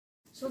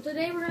So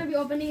today we're going to be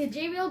opening a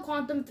JBL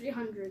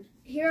Quantum300.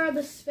 Here are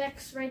the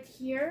specs right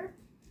here,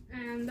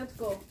 and let's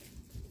go.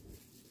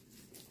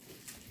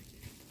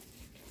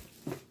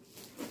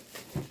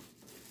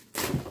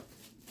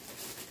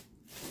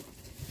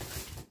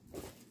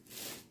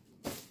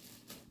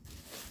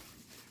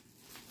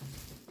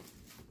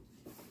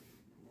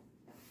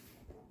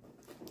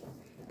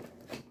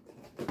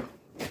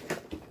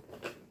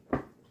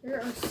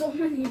 There are so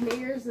many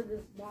layers of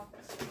this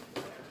box.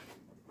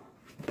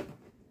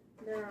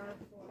 There are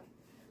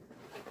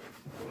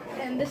 4.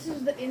 And this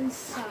is the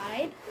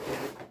inside.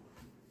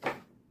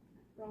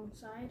 Wrong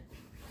side.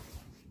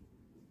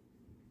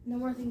 No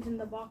more things in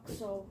the box,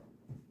 so.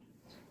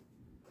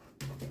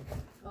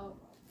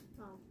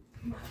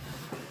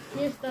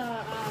 Here's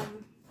the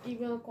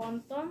JBL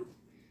Quantum.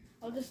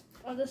 I'll just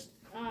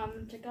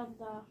check out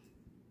the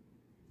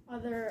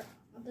other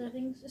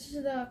things. This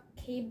is the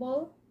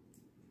cable.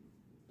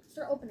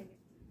 Start opening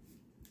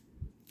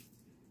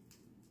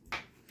it.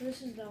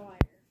 This is the wire.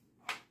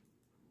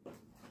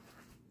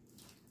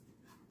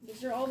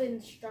 These are all the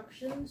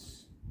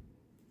instructions.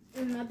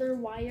 Another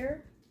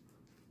wire.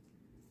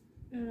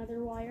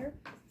 Another wire.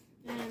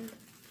 And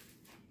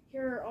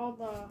here are all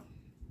the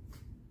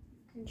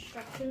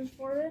instructions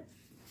for it.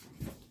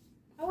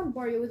 I won't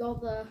bore you with all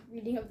the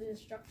reading of the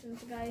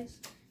instructions, guys.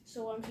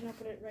 So I'm just gonna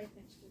put it right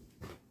next to it.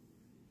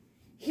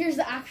 Here's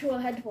the actual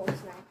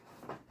headphones now.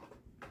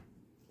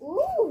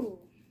 Ooh!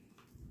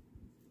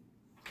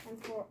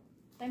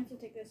 Time to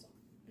take this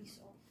piece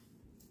off.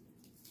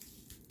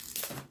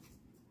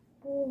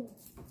 Oh,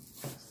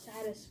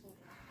 satisfying.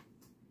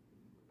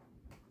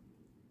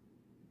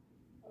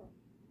 Oh.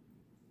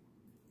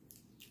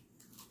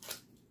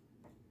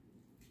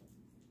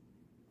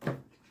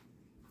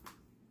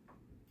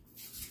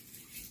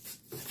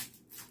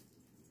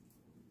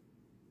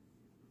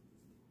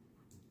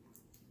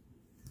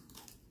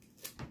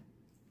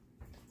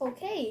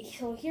 Okay,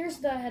 so here's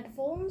the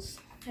headphone,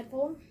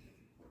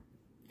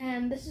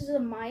 and this is a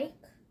mic,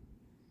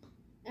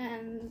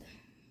 and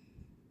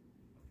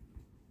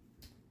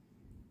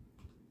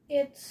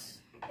it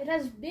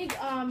has big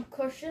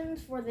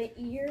cushions for the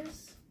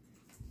ears,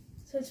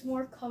 so it's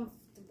more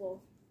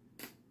comfortable.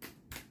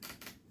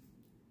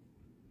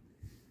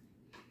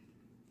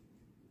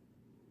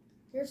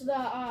 Here's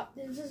the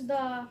this is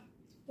the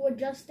to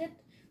adjust it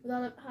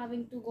without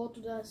having to go to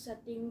the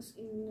settings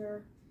in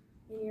your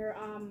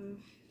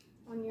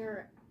on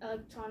your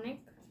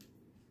electronic.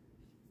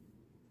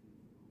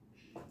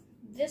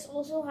 This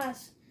also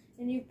has,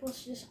 when you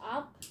push this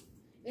up,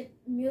 it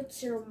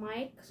mutes your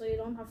mic, so you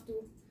don't have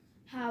to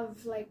have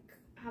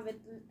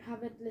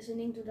it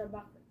listening to the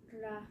back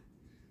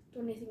to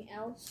anything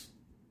else.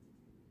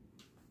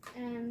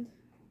 And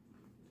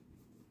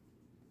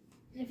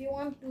if you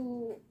want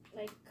to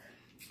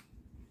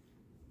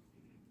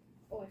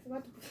oh, I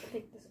forgot to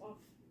take this off.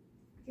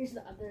 Here's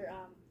the other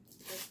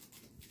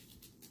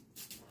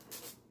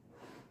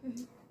I don't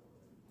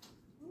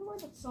know why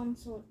that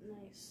sounds so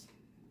nice.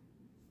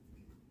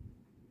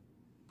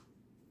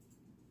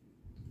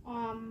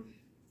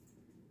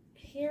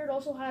 Here it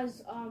also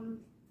has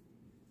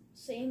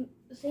same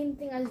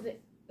thing as the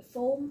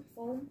foam,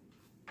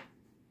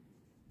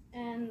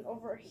 and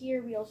over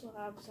here we also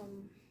have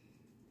some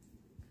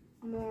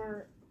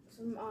more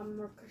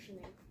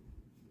cushioning.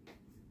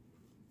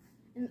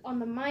 And on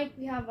the mic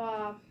we have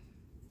a,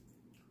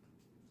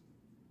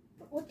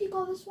 what do you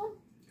call this one?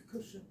 A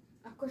cushion.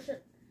 A cushion,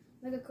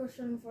 like a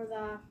cushion for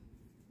the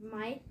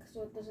mic,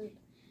 so it doesn't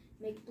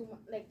make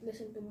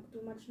listen to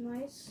too much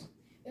noise.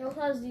 It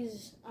also has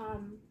these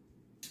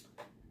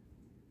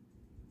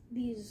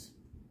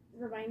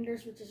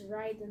reminders, which is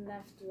right and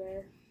left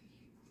where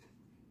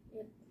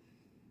it.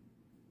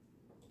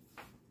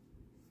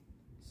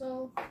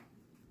 So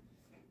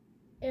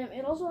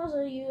it also has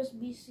a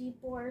USB-C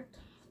port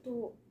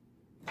to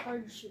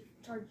charge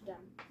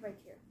them right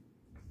here.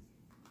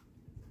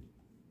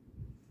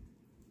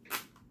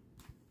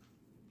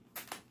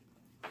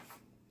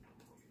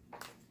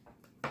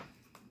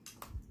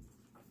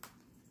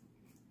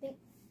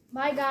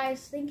 Bye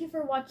guys, thank you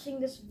for watching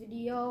this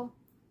video.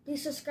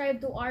 Please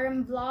subscribe to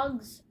RM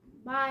Vlogs.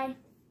 Bye.